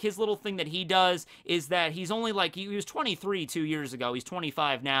gimmick, his little thing that he does is that he's only like, he was 23 2 years ago, he's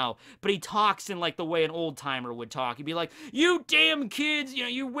 25 now, but he talks in like the way an old timer would talk. He'd be like, you damn kids, you know,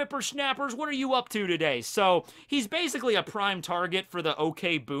 you whippersnappers, what are you up to today? So he's basically a prime target for the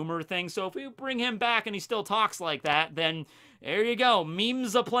okay boomer thing. So if we bring him back and he still talks like that, then there you go.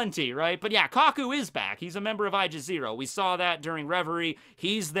 Memes aplenty, right? But yeah, Kaku is back. He's a member of Aegis Zero. We saw that during Reverie.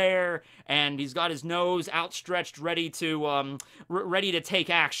 He's there, and he's got his nose outstretched, ready to take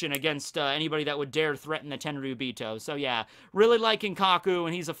action against anybody that would dare threaten the Tenryubito. So yeah, really liking Kaku,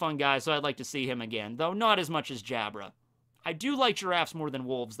 and he's a fun guy, so I'd like to see him again, though not as much as Jabra. I do like giraffes more than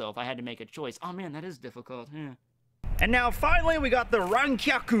wolves, though, if I had to make a choice. Oh man, that is difficult. Yeah. And now finally we got the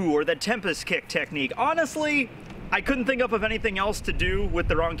Rankyaku, or the Tempest Kick technique. Honestly, I couldn't think up of anything else to do with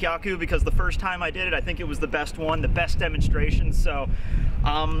the Rankyaku because the first time I did it, I think it was the best one, the best demonstration. So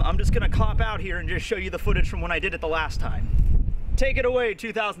I'm just gonna cop out here and just show you the footage from when I did it the last time. Take it away,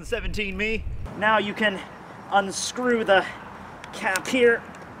 2017 me. Now you can unscrew the cap here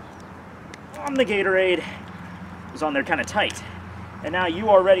on the Gatorade. It was on there kind of tight. And now you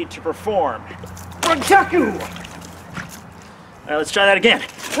are ready to perform Rankyaku! Alright, let's try that again.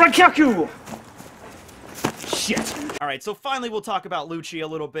 Rankyaku! Shit. Alright, so finally we'll talk about Lucci a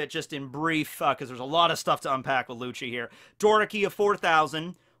little bit, just in brief, because there's a lot of stuff to unpack with Lucci here. Doriki of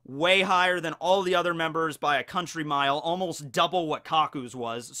 4,000. Way higher than all the other members by a country mile, almost double what Kaku's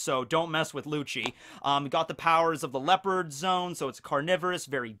was, so don't mess with Lucci. Got the powers of the leopard zone, so it's carnivorous,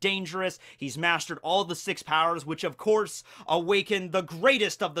 very dangerous. He's mastered all the 6 powers, which of course awaken the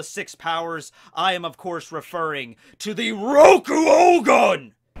greatest of the 6 powers. I am of course referring to the Roku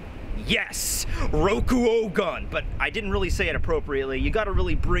Ogun! Yes, Roku Ogun, but I didn't really say it appropriately. You gotta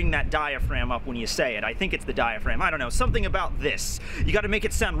really bring that diaphragm up when you say it. I think it's the diaphragm. I don't know, something about this. You gotta make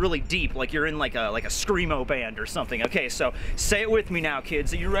it sound really deep, like you're in like a screamo band or something. Okay, so say it with me now,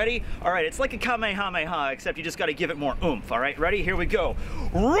 kids. Are you ready? All right, it's like a Kamehameha, except you just gotta give it more oomph, all right? Ready? Here we go.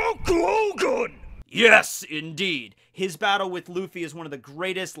 Roku Ogun! Yes, indeed. His battle with Luffy is one of the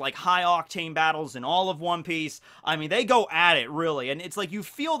greatest, like, high-octane battles in all of One Piece. I mean, they go at it, really, and it's like you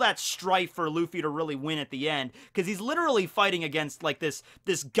feel that strife for Luffy to really win at the end, because he's literally fighting against, like, this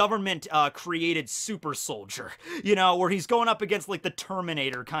government-created super soldier, you know, where he's going up against, like, the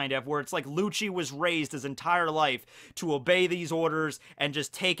Terminator, kind of, where it's like Lucci was raised his entire life to obey these orders and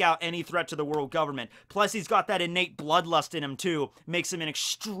just take out any threat to the world government. Plus, he's got that innate bloodlust in him, too. Makes him an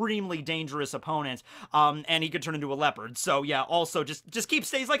extremely dangerous opponent, and he could turn into a leopard. So yeah, also just keep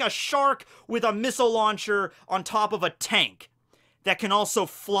staying. He's like a shark with a missile launcher on top of a tank that can also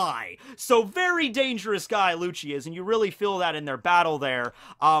fly. So very dangerous guy Lucci is, and you really feel that in their battle there.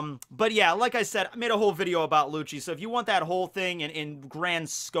 But yeah, like I said, I made a whole video about Lucci, so if you want that whole thing in grand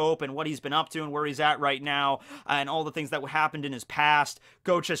scope and what he's been up to and where he's at right now and all the things that happened in his past,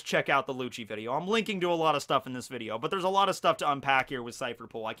 go just check out the Lucci video. I'm linking to a lot of stuff in this video, but there's a lot of stuff to unpack here with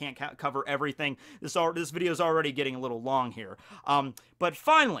Cypherpole. I can't cover everything. This video is already getting a little long here. But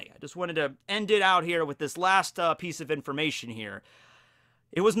finally, I just wanted to end it out here with this last piece of information here.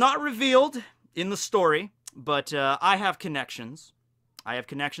 It was not revealed in the story, but I have connections. I have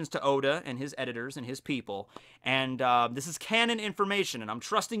connections to Oda and his editors and his people, and this is canon information, and I'm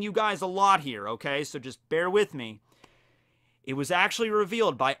trusting you guys a lot here, okay? So just bear with me. It was actually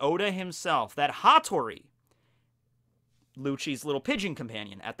revealed by Oda himself that Hattori, Lucci's little pigeon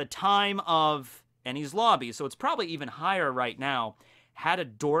companion, at the time of Enies Lobby, so it's probably even higher right now, had a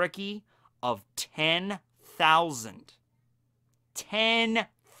Doriki of 10,000.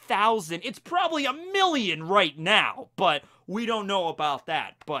 10,000. It's probably 1,000,000 right now, but we don't know about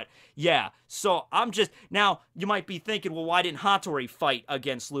that. But yeah, so I'm just, now you might be thinking, well, why didn't Hattori fight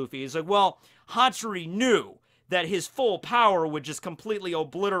against Luffy? He's like, well, Hattori knew that his full power would just completely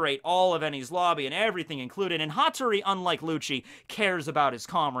obliterate all of Enies Lobby and everything included, and Hattori, unlike Lucci, cares about his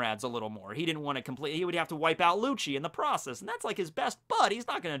comrades a little more. He didn't want to he would have to wipe out Lucci in the process, and that's like his best bud. He's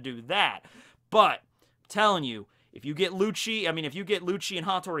not going to do that. But, I'm telling you, if you get Lucci and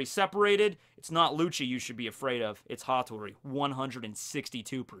Hattori separated, it's not Lucci you should be afraid of. It's Hattori,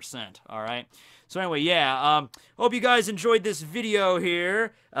 162%, alright? So anyway, yeah, hope you guys enjoyed this video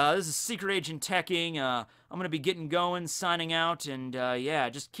here. This is Secret Agent Tekking. I'm going to be getting going, signing out, and yeah,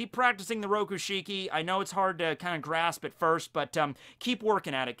 just keep practicing the Rokushiki. I know it's hard to kind of grasp at first, but keep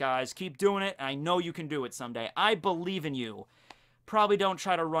working at it, guys. Keep doing it. I know you can do it someday. I believe in you. Probably don't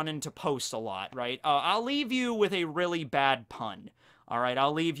try to run into posts a lot, right? I'll leave you with a really bad pun. All right,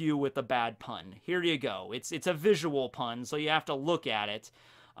 I'll leave you with a bad pun. Here you go. It's a visual pun, so you have to look at it.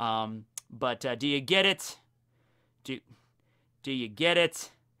 But do you get it? Do you get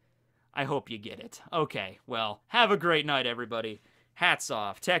it? I hope you get it. Okay, well, have a great night, everybody. Hats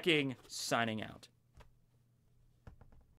off. Tekking, signing out.